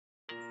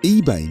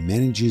eBay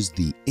manages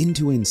the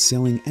end-to-end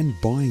selling and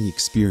buying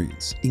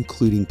experience,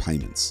 including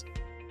payments.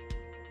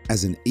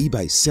 As an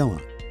eBay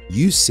seller,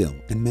 you sell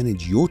and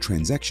manage your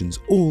transactions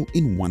all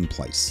in one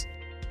place.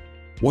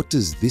 What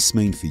does this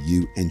mean for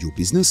you and your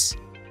business?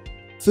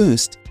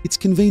 First, it's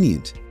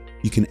convenient.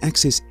 You can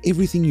access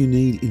everything you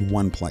need in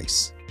one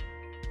place.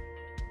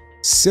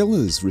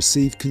 Sellers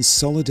receive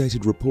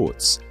consolidated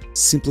reports,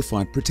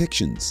 simplified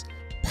protections,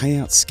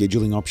 payout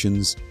scheduling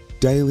options,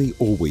 daily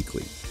or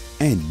weekly,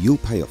 and you'll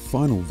pay a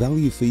final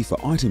value fee for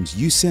items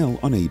you sell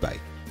on eBay.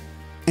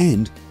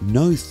 And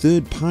no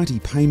third-party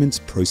payments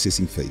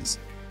processing fees.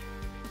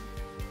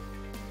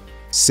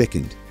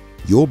 Second,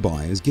 your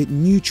buyers get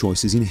new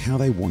choices in how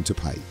they want to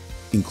pay,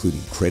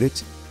 including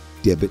credit,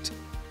 debit,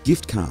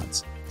 gift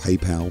cards,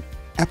 PayPal,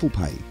 Apple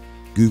Pay,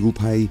 Google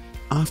Pay,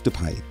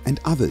 Afterpay, and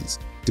others,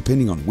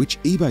 depending on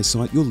which eBay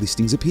site your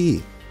listings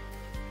appear.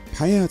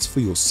 Payouts for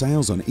your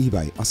sales on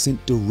eBay are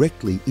sent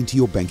directly into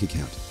your bank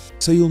account,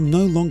 so you'll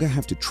no longer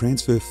have to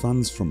transfer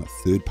funds from a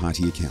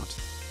third-party account.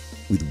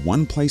 With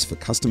one place for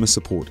customer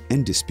support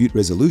and dispute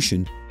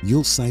resolution,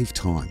 you'll save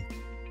time.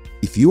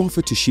 If you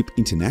offer to ship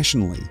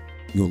internationally,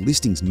 your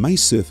listings may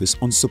surface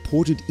on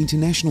supported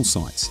international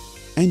sites,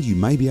 and you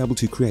may be able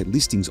to create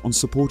listings on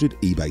supported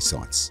eBay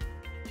sites.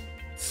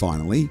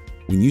 Finally,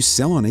 when you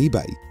sell on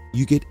eBay,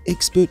 you get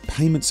expert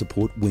payment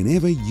support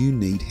whenever you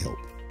need help.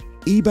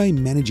 eBay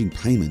managing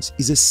payments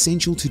is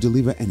essential to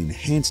deliver an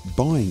enhanced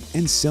buying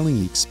and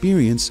selling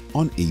experience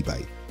on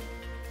eBay.